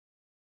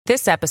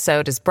This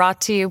episode is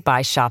brought to you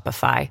by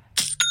Shopify.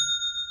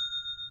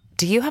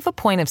 Do you have a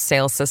point of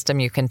sale system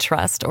you can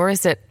trust, or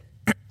is it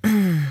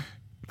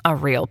a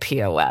real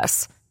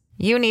POS?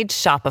 You need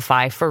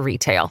Shopify for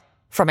retail.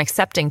 From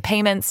accepting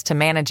payments to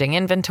managing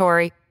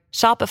inventory,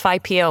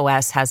 Shopify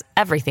POS has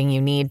everything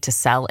you need to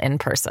sell in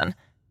person.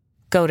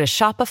 Go to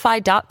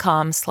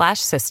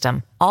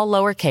shopify.com/system, all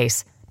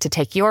lowercase, to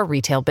take your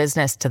retail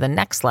business to the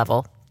next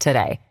level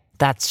today.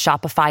 That's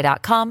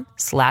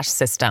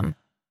shopify.com/system.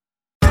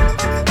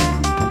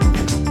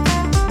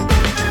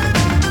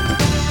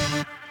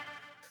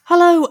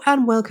 Hello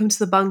and welcome to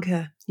The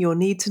Bunker, your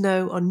need to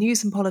know on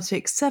news and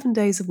politics 7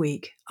 days a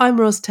week. I'm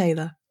Ros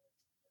Taylor.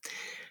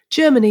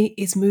 Germany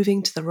is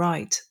moving to the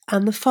right,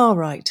 and the far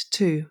right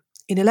too.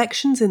 In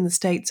elections in the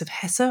states of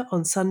Hesse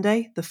on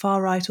Sunday, the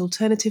far-right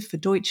Alternative for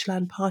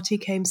Deutschland party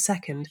came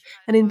second,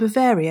 and in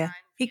Bavaria,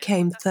 it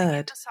came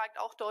third. Das zeigt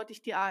auch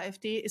deutlich, die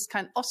AfD ist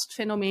kein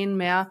Ostphänomen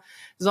mehr,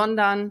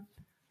 sondern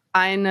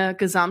eine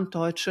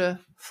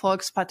gesamtdeutsche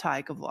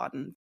Volkspartei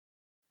geworden.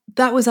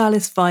 That was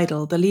Alice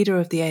Weidel, the leader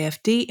of the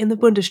AfD in the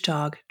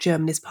Bundestag,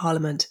 Germany's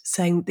parliament,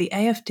 saying that the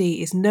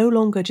AfD is no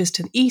longer just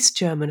an East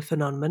German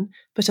phenomenon,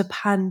 but a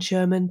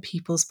pan-German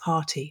People's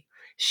Party.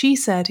 She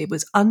said it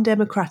was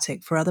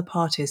undemocratic for other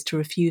parties to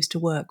refuse to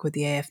work with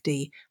the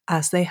AfD,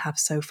 as they have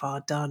so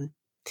far done.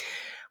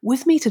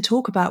 With me to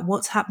talk about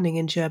what's happening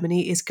in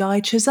Germany is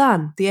Guy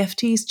Chazan, the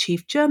FT's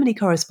chief Germany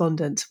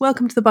correspondent.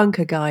 Welcome to The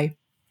Bunker, Guy.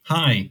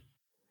 Hi.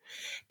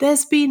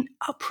 There's been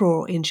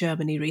uproar in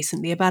Germany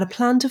recently about a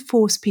plan to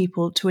force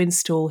people to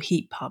install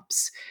heat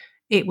pumps.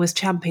 It was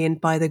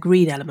championed by the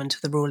Green element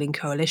of the ruling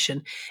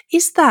coalition.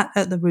 Is that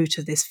at the root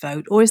of this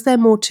vote, or is there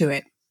more to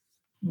it?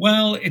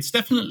 Well, it's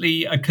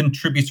definitely a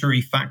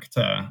contributory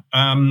factor.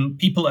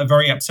 People are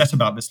very upset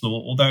about this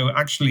law, although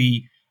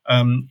actually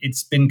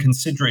it's been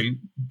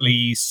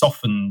considerably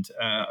softened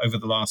over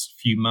the last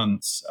few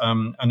months.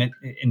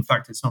 In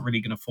fact, it's not really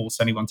going to force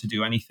anyone to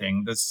do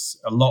anything. There's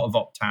a lot of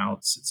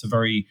opt-outs. It's a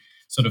very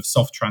sort of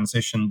soft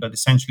transition, but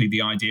essentially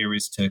the idea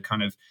is to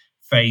kind of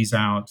phase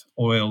out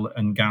oil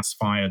and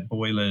gas-fired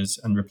boilers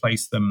and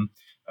replace them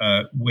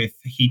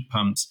with heat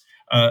pumps,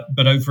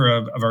 but over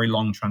a very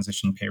long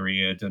transition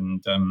period.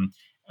 And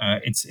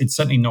it's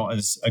certainly not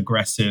as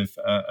aggressive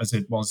as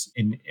it was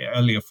in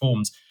earlier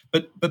forms.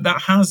 But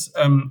that has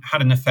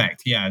had an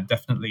effect, yeah,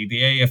 definitely.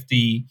 The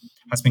AfD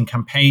has been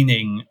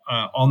campaigning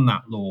on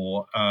that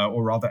law,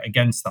 or rather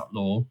against that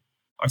law.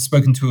 I've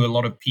spoken to a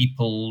lot of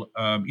people,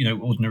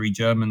 ordinary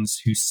Germans,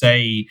 who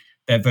say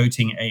they're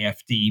voting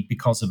AfD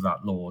because of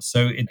that law.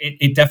 So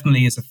it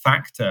definitely is a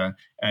factor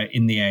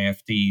in the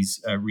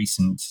AfD's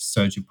recent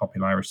surge of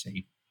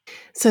popularity.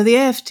 So the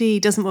AfD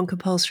doesn't want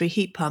compulsory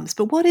heat pumps,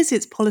 but what is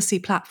its policy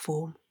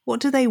platform? What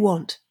do they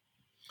want?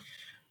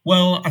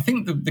 Well, I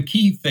think the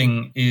key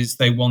thing is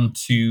they want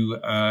to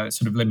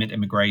sort of limit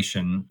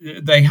immigration.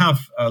 They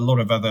have a lot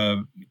of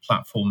other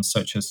platforms,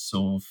 such as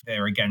sort of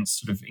they're against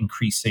sort of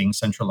increasing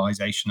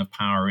centralization of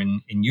power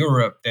in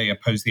Europe. They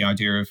oppose the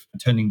idea of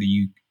turning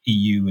the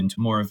EU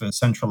into more of a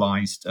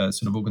centralized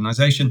sort of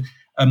organization.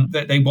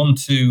 They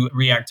want to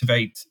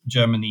reactivate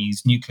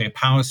Germany's nuclear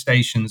power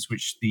stations,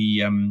 which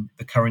the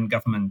current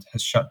government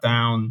has shut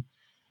down.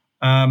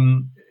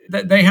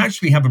 They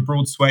actually have a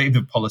broad swathe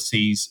of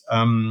policies.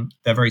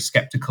 They're very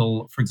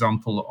skeptical, for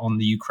example, on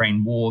the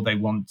Ukraine war. They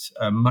want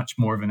much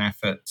more of an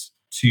effort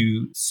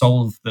to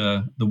solve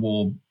the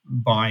war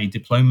by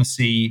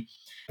diplomacy.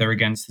 They're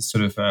against the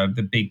sort of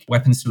the big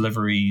weapons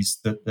deliveries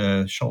that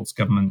the Scholz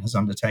government has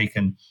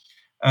undertaken.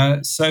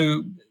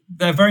 So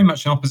they're very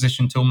much in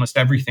opposition to almost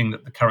everything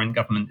that the current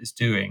government is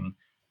doing.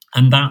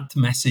 And that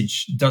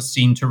message does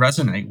seem to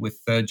resonate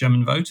with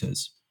German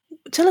voters.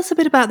 Tell us a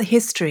bit about the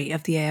history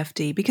of the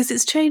AfD, because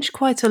it's changed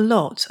quite a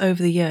lot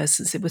over the years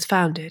since it was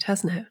founded,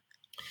 hasn't it?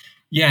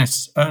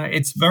 Yes,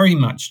 it's very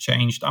much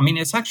changed. I mean,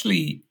 it's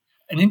actually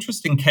an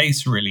interesting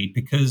case, really,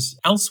 because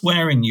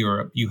elsewhere in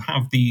Europe, you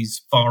have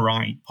these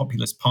far-right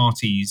populist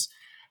parties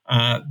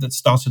that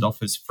started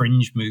off as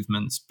fringe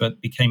movements,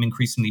 but became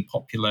increasingly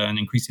popular and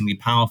increasingly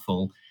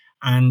powerful.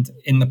 And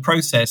in the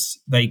process,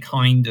 they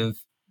kind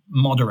of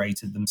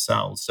moderated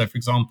themselves. So, for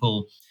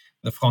example,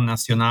 the Front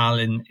National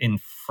in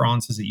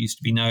France, as it used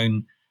to be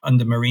known,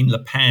 under Marine Le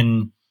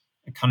Pen,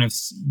 kind of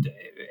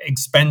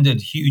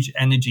expended huge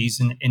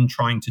energies in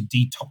trying to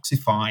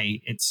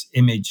detoxify its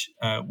image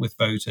with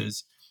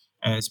voters,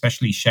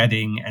 especially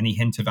shedding any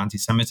hint of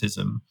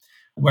anti-Semitism.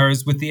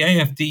 Whereas with the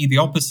AfD, the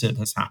opposite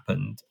has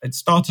happened. It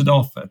started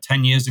off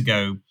 10 years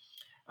ago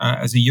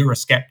as a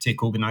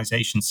Eurosceptic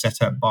organization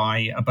set up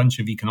by a bunch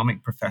of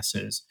economic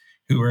professors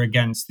who were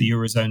against the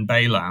Eurozone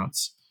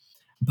bailouts.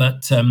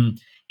 But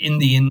in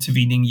the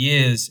intervening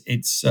years,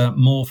 it's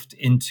morphed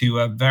into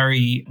a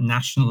very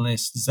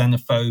nationalist,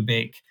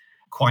 xenophobic,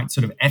 quite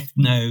sort of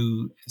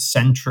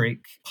ethnocentric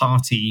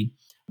party,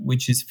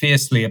 which is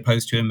fiercely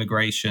opposed to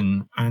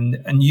immigration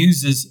and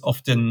uses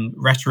often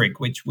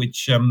rhetoric which we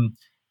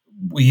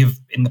have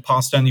in the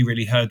past only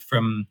really heard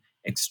from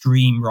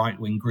extreme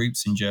right-wing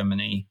groups in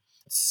Germany.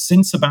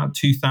 since about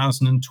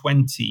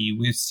 2020,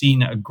 we've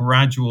seen a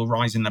gradual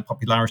rise in their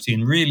popularity.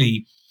 And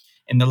really,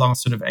 in the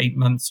last sort of 8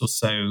 months or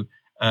so,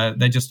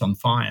 they're just on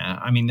fire.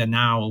 I mean, they're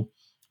now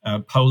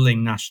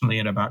polling nationally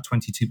at about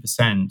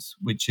 22%,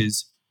 which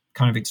is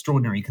kind of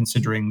extraordinary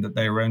considering that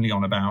they were only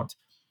on about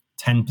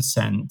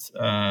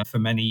 10% for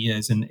many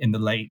years in the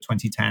late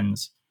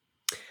 2010s.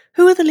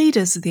 Who are the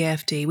leaders of the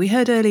AfD? We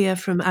heard earlier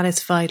from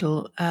Alice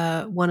Weidel,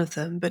 one of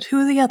them, but who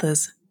are the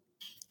others?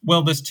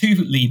 Well, there's two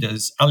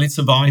leaders, Alice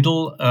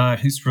Weidel,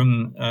 who's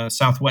from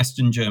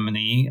southwestern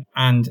Germany,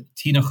 and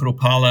Tino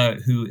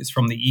Chropala, who is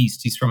from the east.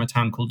 He's from a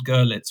town called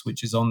Görlitz,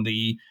 which is on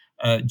the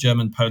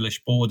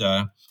German-Polish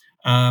border.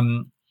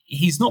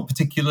 He's not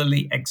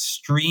particularly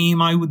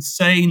extreme, I would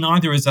say.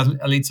 Neither is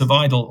Alice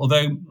Weidel,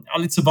 although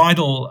Alice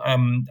Weidel,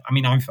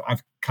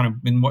 I've kind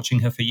of been watching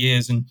her for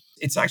years, and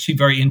it's actually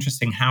very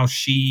interesting how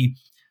she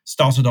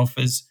started off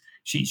as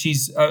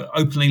she's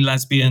openly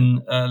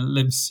lesbian,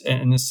 lives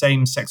in a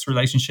same-sex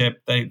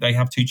relationship. They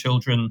have two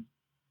children.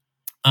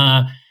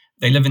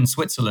 They live in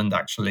Switzerland,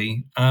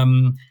 actually.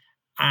 And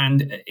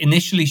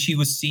initially, she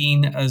was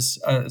seen as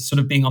sort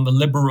of being on the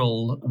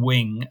liberal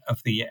wing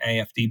of the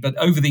AfD. But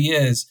over the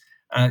years,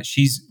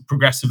 she's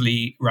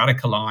progressively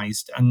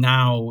radicalized. And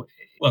now,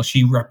 well,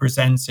 she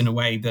represents, in a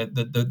way,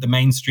 the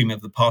mainstream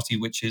of the party,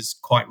 which is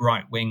quite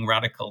right-wing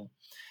radical.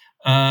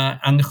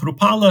 And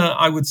Chropala,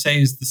 I would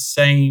say, is the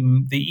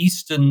same. The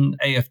Eastern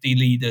AfD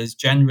leaders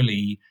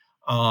generally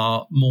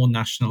are more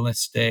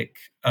nationalistic,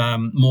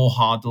 more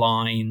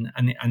hardline,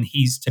 and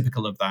he's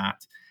typical of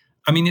that.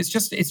 I mean, it's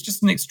just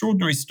an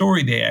extraordinary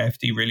story, the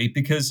AfD, really,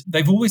 because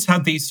they've always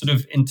had these sort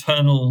of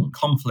internal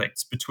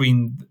conflicts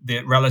between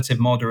the relative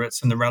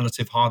moderates and the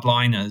relative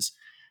hardliners.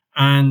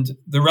 And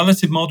the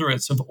relative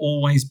moderates have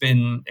always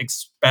been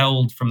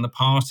expelled from the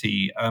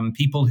party.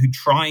 People who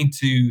tried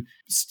to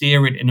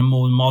steer it in a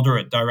more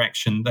moderate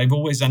direction, they've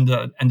always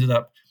ended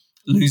up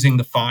losing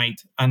the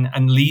fight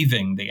and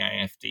leaving the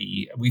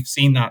AfD. We've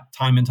seen that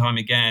time and time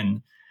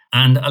again.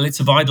 And Alice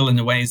Weidel, in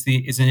a way,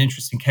 is an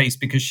interesting case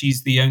because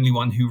she's the only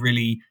one who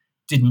really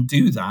didn't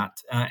do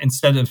that.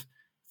 Instead of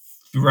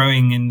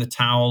throwing in the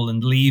towel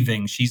and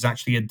leaving, she's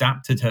actually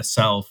adapted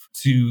herself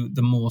to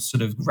the more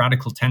sort of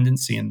radical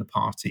tendency in the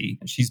party.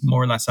 She's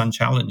more or less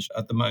unchallenged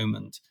at the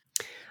moment.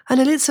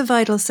 And Alice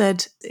Weidel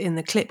said in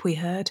the clip we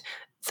heard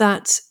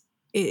that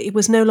it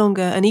was no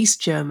longer an East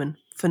German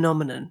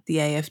phenomenon, the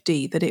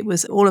AfD, that it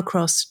was all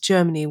across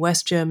Germany,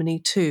 West Germany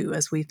too,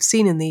 as we've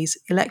seen in these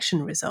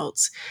election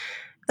results.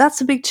 That's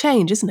a big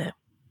change, isn't it?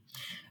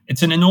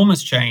 It's an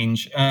enormous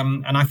change.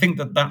 And I think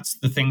that's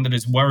the thing that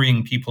is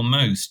worrying people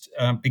most,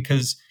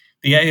 because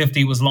the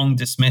AfD was long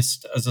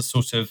dismissed as a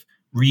sort of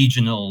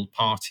regional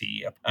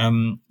party.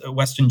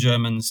 Western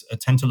Germans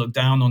tend to look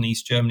down on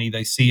East Germany.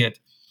 They see it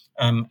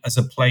as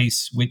a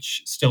place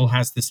which still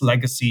has this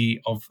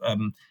legacy of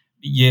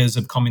years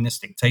of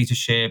communist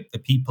dictatorship. The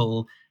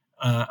people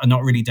are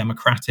not really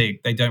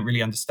democratic. They don't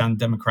really understand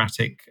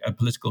democratic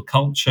political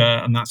culture.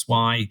 And that's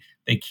why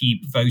they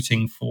keep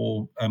voting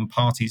for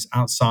parties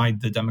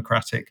outside the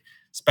democratic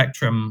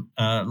spectrum,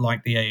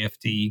 like the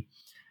AfD.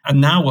 And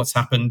now what's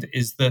happened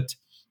is that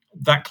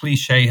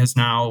cliche has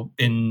now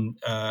been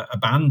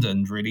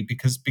abandoned, really,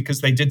 because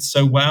they did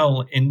so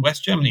well in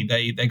West Germany.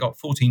 They got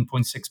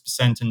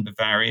 14.6% in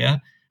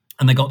Bavaria,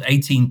 and they got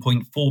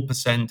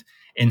 18.4%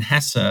 in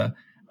Hesse.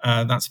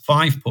 That's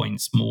 5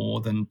 points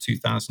more than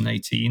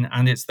 2018,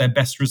 and it's their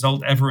best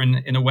result ever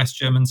in a West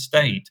German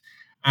state.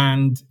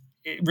 And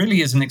it really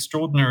is an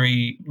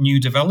extraordinary new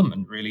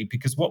development, really,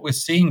 because what we're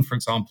seeing, for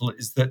example,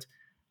 is that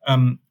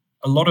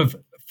a lot of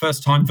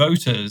first-time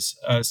voters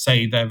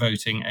say they're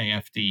voting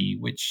AfD,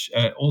 which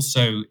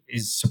also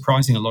is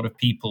surprising a lot of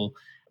people.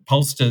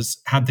 Pollsters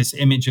had this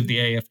image of the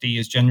AfD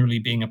as generally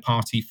being a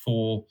party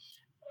for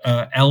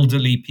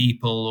elderly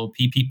people or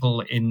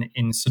people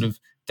in sort of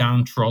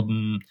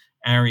downtrodden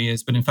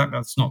areas, but in fact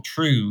that's not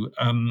true.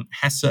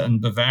 Hesse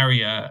and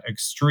Bavaria are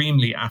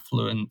extremely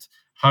affluent,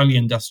 highly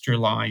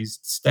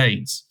industrialized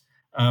states.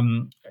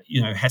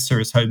 Hesse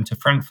is home to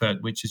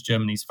Frankfurt, which is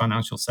Germany's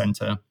financial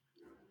center.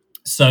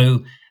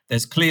 So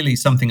there's clearly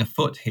something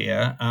afoot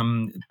here.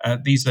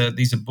 These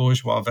are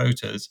bourgeois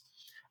voters.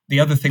 The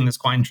other thing that's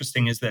quite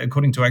interesting is that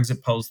according to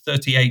exit polls,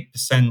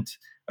 38%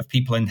 of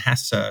people in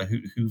Hesse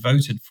who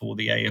voted for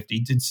the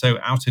AfD did so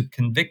out of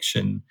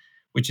conviction,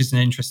 which is an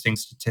interesting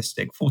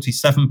statistic.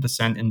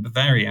 47% in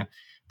Bavaria.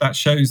 That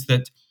shows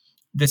that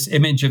this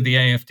image of the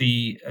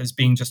AfD as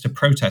being just a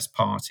protest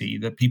party,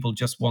 that people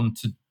just want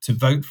to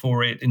vote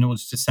for it in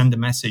order to send a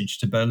message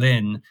to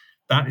Berlin,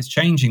 that is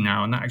changing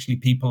now. And that actually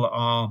people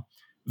are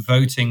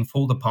voting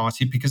for the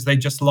party because they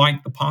just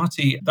like the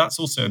party. That's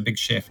also a big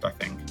shift, I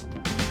think.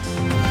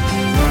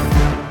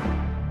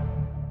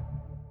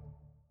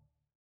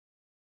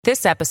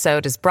 This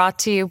episode is brought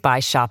to you by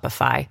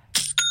Shopify.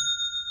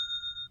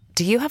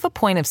 Do you have a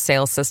point of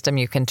sale system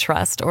you can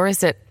trust, or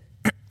is it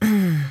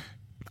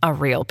a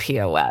real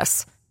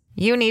POS?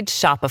 You need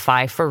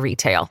Shopify for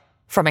retail.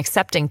 From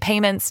accepting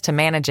payments to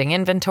managing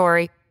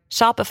inventory,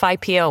 Shopify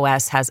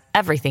POS has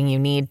everything you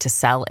need to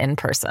sell in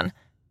person.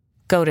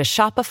 Go to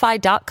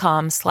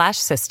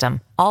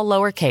shopify.com/system, all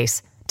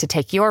lowercase, to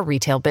take your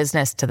retail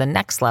business to the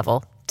next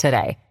level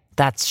today.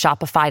 That's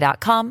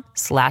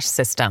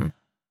shopify.com/system.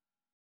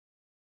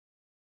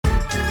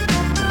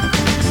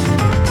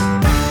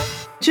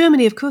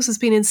 Germany, of course, has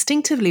been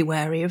instinctively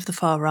wary of the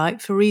far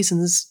right for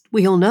reasons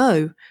we all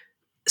know.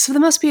 So there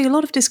must be a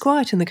lot of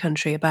disquiet in the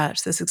country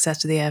about the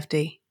success of the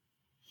AfD.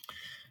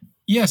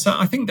 Yes,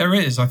 I think there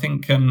is. I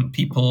think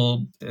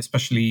people,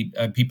 especially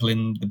people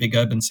in the big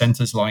urban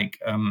centers like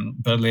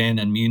Berlin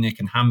and Munich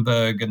and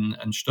Hamburg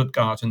and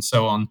Stuttgart and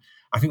so on,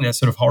 I think they're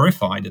sort of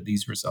horrified at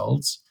these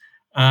results.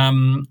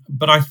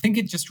 But I think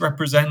it just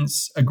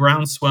represents a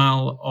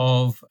groundswell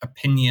of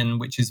opinion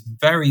which is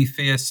very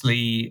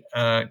fiercely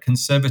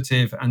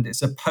conservative and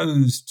is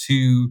opposed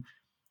to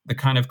the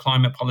kind of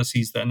climate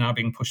policies that are now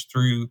being pushed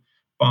through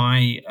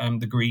by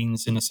the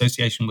Greens in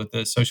association with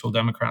the Social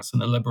Democrats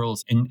and the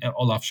Liberals in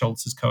Olaf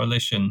Scholz's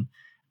coalition.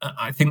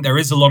 I think there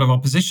is a lot of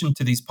opposition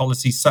to these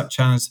policies, such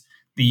as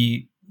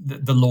the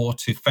law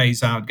to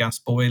phase out gas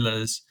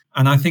boilers.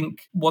 And I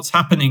think what's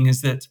happening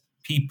is that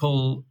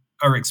people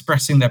are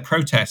expressing their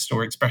protest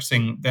or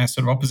expressing their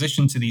sort of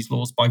opposition to these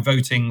laws by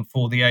voting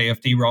for the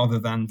AfD rather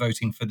than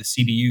voting for the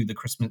CDU, the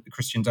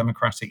Christian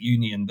Democratic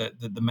Union,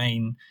 the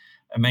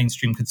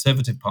mainstream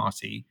conservative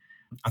party.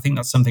 I think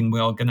that's something we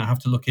are going to have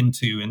to look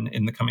into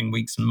in the coming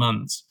weeks and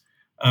months.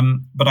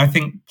 But I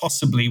think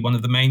possibly one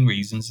of the main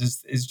reasons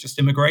is just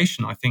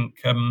immigration. I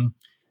think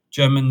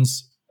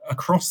Germans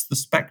across the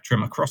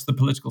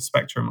political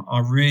spectrum,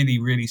 are really,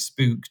 really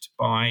spooked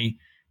by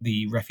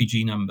the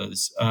refugee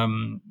numbers.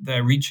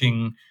 They're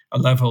reaching a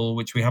level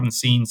which we haven't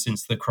seen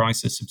since the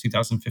crisis of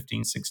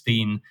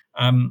 2015-16.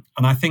 And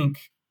I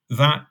think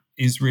that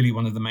is really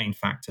one of the main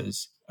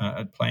factors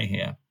at play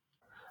here.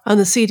 And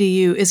the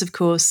CDU is, of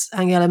course,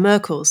 Angela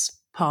Merkel's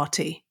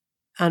party,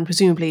 and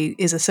presumably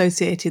is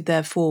associated,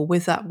 therefore,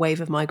 with that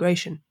wave of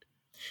migration.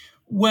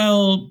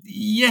 Well,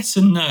 yes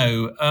and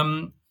no.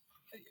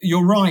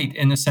 You're right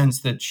in the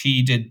sense that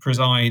she did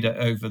preside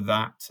over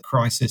that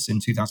crisis in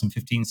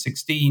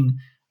 2015-16,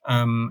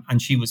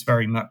 and she was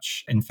very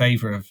much in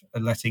favor of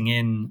letting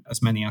in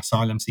as many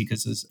asylum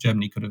seekers as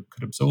Germany could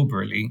absorb,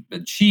 really.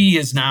 But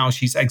she's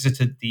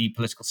exited the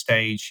political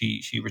stage.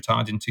 She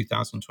retired in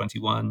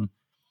 2021.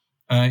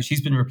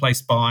 She's been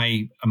replaced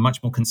by a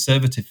much more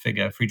conservative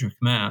figure, Friedrich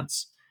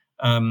Merz,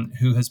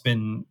 who has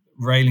been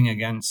railing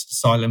against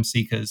asylum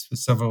seekers for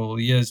several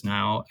years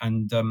now.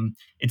 And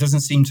it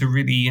doesn't seem to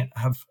really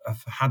have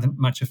had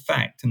much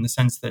effect, in the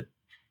sense that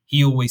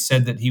he always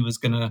said that he was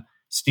going to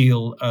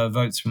steal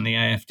votes from the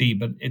AfD,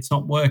 but it's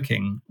not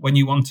working. When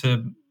you want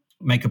to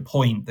make a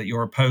point that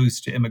you're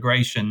opposed to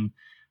immigration,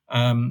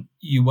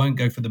 you won't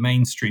go for the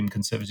mainstream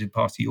Conservative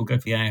Party, you'll go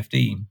for the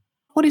AfD.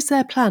 What is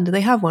their plan? Do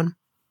they have one?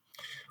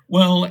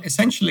 Well,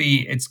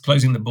 essentially, it's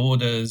closing the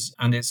borders,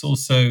 and it's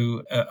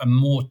also a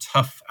more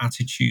tough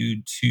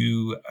attitude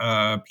to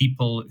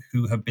people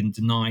who have been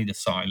denied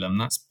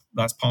asylum.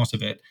 That's part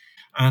of it.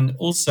 And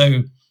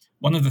also,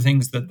 one of the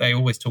things that they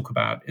always talk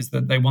about is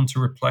that they want to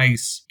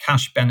replace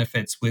cash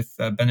benefits with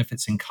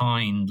benefits in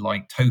kind,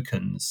 like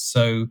tokens.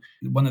 So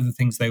one of the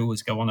things they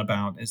always go on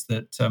about is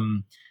that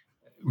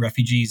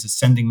refugees are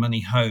sending money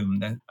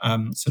home. They're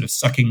sort of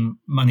sucking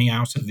money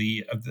out of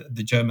the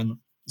German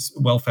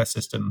welfare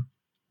system.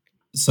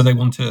 So they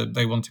want to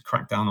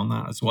crack down on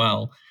that as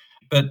well.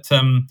 But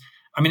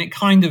it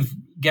kind of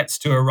gets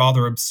to a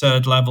rather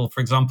absurd level. For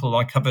example,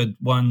 I covered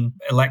one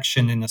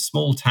election in a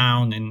small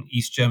town in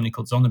East Germany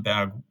called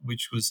Sonneberg,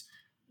 which was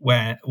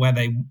where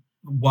they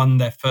won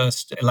their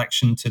first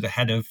election to the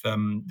head of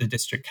the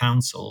district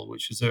council,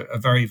 which was a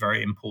very,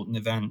 very important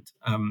event,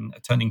 a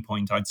turning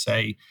point, I'd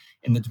say,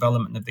 in the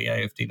development of the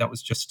AfD. That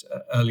was just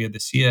earlier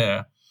this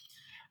year.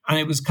 And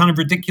it was kind of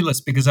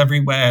ridiculous because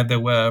everywhere there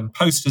were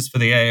posters for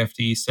the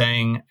AfD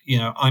saying,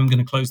 I'm going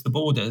to close the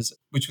borders,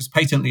 which was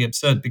patently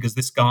absurd because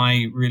this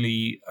guy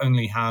really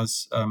only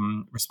has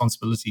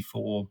responsibility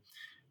for,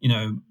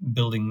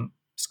 building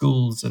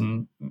schools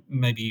and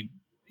maybe,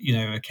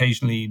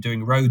 occasionally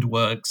doing road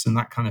works and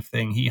that kind of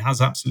thing. He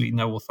has absolutely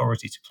no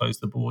authority to close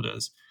the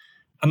borders.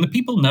 And the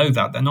people know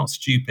that. They're not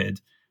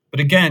stupid. But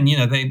again,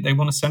 they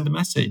want to send a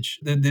message.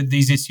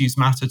 These issues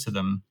matter to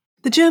them.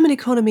 The German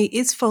economy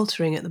is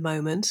faltering at the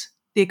moment.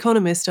 The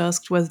Economist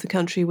asked whether the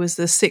country was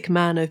the sick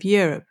man of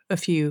Europe a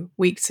few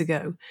weeks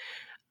ago.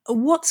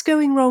 What's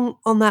going wrong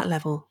on that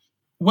level?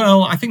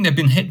 Well, I think they've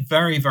been hit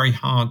very, very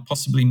hard,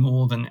 possibly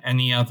more than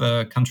any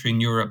other country in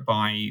Europe,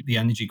 by the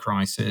energy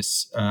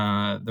crisis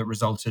that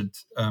resulted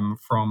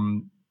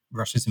from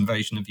Russia's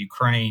invasion of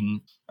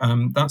Ukraine.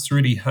 That's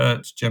really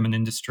hurt German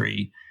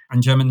industry.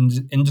 And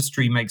German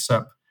industry makes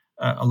up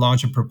a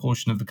larger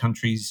proportion of the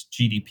country's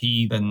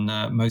GDP than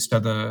most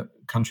other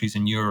countries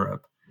in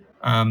Europe.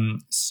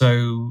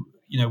 So,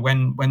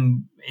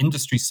 when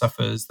industry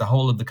suffers, the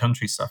whole of the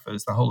country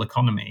suffers, the whole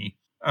economy.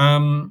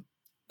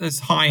 There's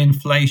high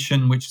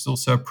inflation, which is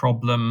also a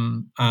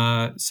problem.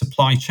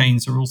 Supply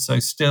chains are also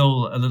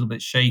still a little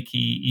bit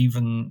shaky,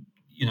 even,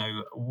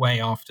 way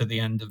after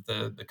the end of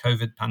the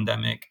COVID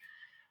pandemic.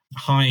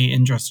 high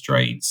interest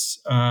rates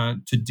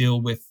to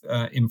deal with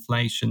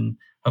inflation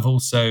have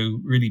also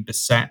really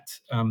beset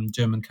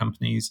German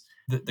companies.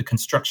 The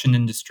construction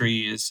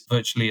industry is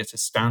virtually at a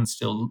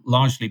standstill,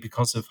 largely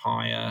because of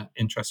higher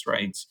interest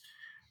rates.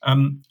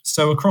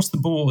 So across the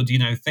board,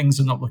 things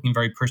are not looking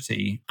very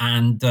pretty.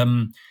 And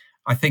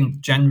I think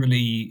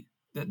generally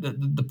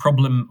the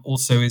problem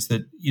also is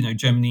that,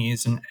 Germany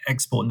is an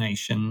export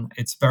nation.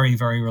 It's very,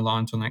 very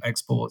reliant on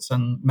exports,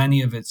 and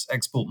many of its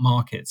export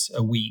markets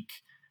are weak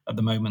at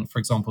the moment. For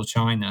example,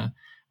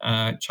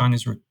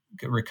 China's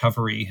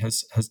recovery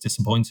has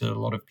disappointed a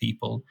lot of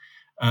people.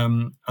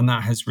 And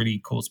that has really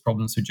caused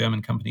problems for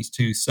German companies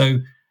too. So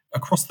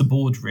across the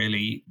board,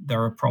 really,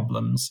 there are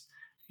problems.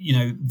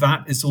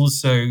 That is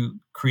also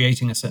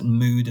creating a certain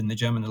mood in the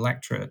German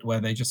electorate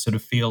where they just sort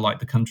of feel like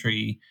the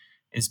country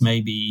is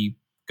maybe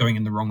going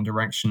in the wrong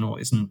direction, or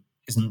isn't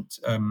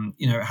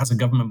it has a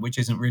government which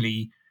isn't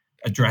really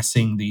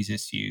addressing these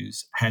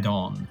issues head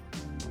on.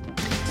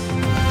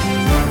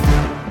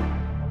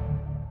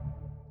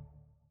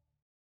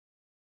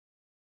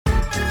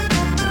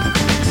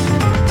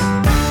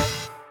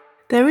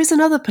 There is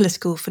another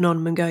political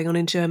phenomenon going on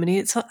in Germany.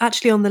 It's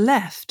actually on the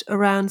left,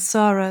 around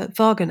Sarah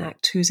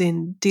Wagenknecht, who's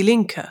in Die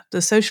Linke,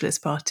 the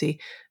Socialist Party,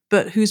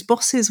 but whose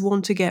bosses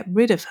want to get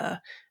rid of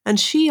her. And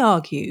she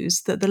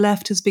argues that the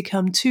left has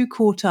become too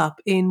caught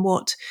up in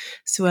what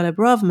Suella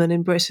Braverman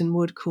in Britain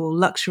would call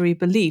luxury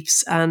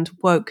beliefs and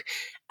woke,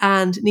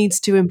 and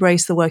needs to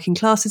embrace the working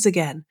classes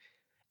again.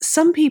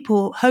 Some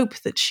people hope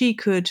that she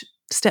could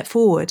step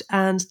forward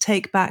and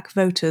take back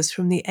voters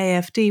from the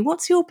AfD.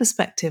 What's your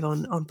perspective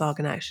on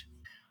Wagenknecht?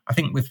 I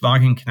think with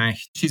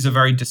Wagenknecht, she's a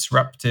very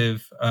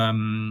disruptive.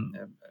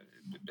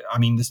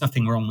 There's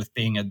nothing wrong with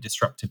being a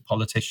disruptive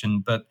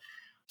politician, but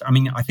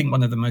I think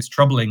one of the most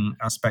troubling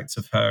aspects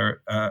of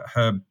her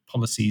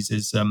policies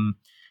is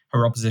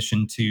her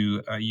opposition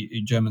to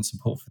German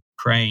support for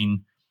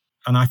Ukraine.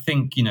 And I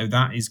think,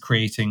 that is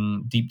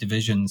creating deep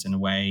divisions in a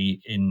way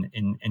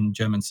in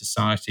German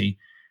society.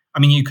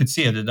 You could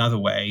see it another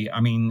way.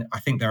 I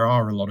think there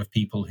are a lot of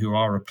people who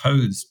are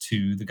opposed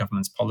to the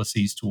government's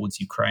policies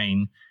towards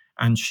Ukraine,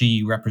 and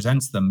she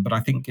represents them. But I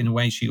think in a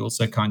way she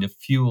also kind of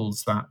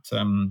fuels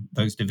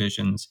those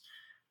divisions.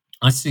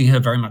 I see her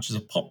very much as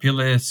a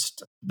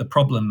populist. The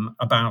problem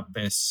about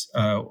this,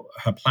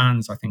 her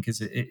plans, I think,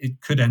 is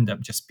it could end up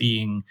just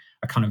being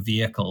a kind of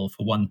vehicle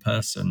for one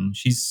person.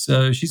 She's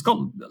got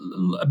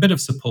a bit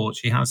of support.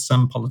 She has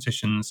some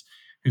politicians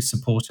who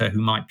support her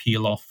who might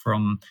peel off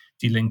from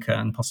Die Linke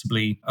and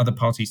possibly other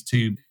parties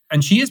too.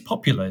 And she is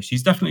popular.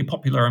 She's definitely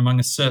popular among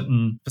a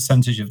certain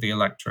percentage of the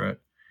electorate.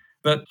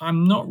 But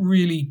I'm not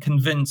really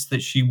convinced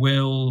that she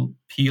will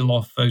peel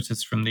off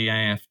voters from the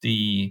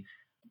AfD,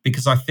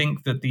 because I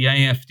think that the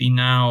AfD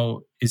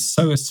now is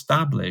so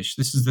established.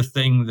 This is the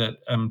thing that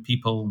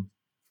people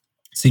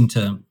seem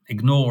to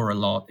ignore a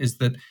lot, is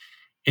that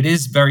it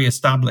is very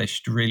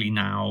established really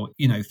now,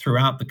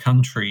 throughout the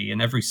country in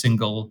every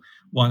single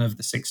one of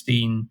the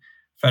 16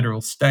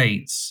 federal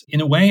states. In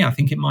a way, I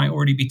think it might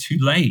already be too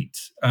late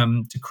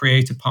to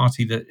create a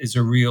party that is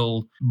a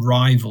real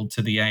rival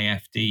to the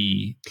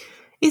AfD.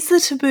 Is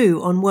the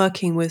taboo on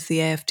working with the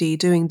AfD,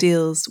 doing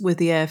deals with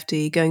the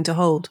AfD, going to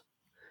hold?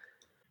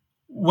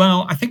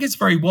 Well, I think it's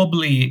very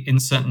wobbly in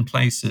certain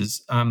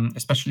places,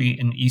 especially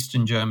in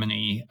Eastern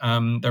Germany.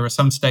 There are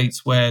some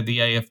states where the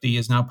AfD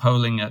is now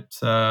polling at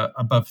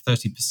above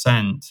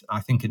 30%.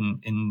 I think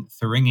in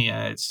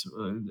Thuringia, it's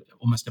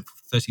almost at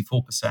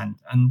 34%.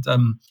 And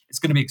it's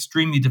going to be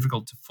extremely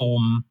difficult to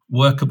form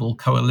workable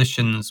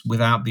coalitions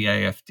without the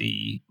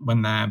AfD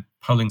when they're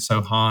polling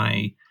so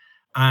high.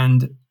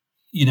 And,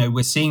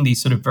 we're seeing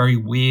these sort of very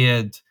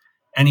weird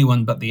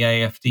anyone but the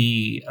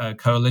AfD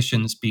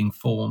coalitions being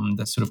formed.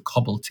 They're sort of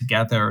cobbled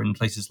together in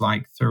places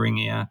like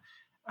Thuringia.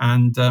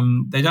 And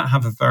they don't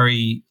have a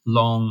very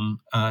long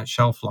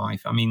shelf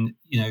life.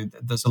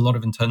 There's a lot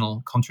of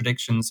internal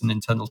contradictions and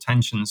internal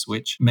tensions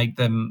which make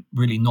them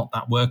really not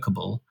that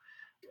workable.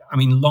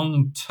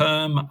 Long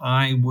term,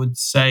 I would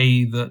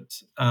say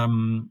that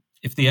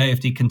if the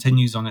AfD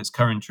continues on its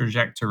current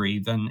trajectory,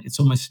 then it's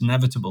almost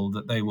inevitable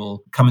that they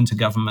will come into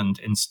government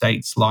in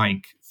states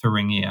like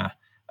Thuringia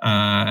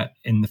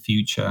in the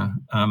future,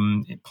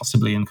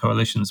 possibly in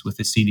coalitions with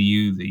the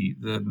CDU,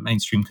 the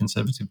mainstream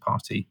Conservative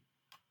Party.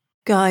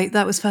 Guy,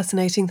 that was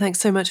fascinating. Thanks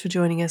so much for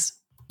joining us.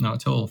 Not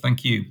at all.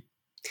 Thank you.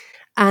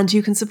 And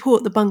you can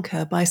support The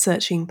Bunker by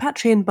searching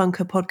Patreon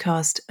Bunker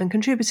Podcast and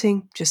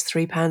contributing just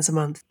 £3 a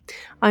month.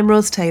 I'm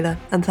Ros Taylor,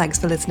 and thanks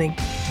for listening.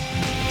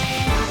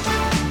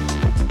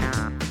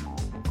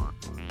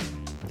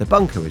 The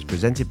Bunker was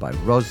presented by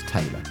Ros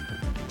Taylor.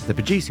 The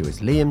producer was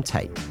Liam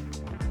Tate.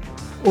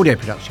 Audio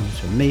production was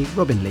from me,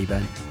 Robin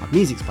Leeburn. Our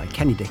music's by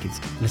Kenny Dickens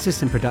and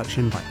assistant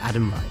production by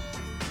Adam Wright.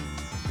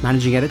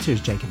 Managing editor is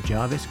Jacob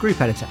Jarvis,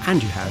 group editor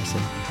Andrew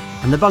Harrison,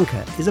 and The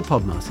Bunker is a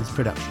Podmasters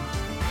production.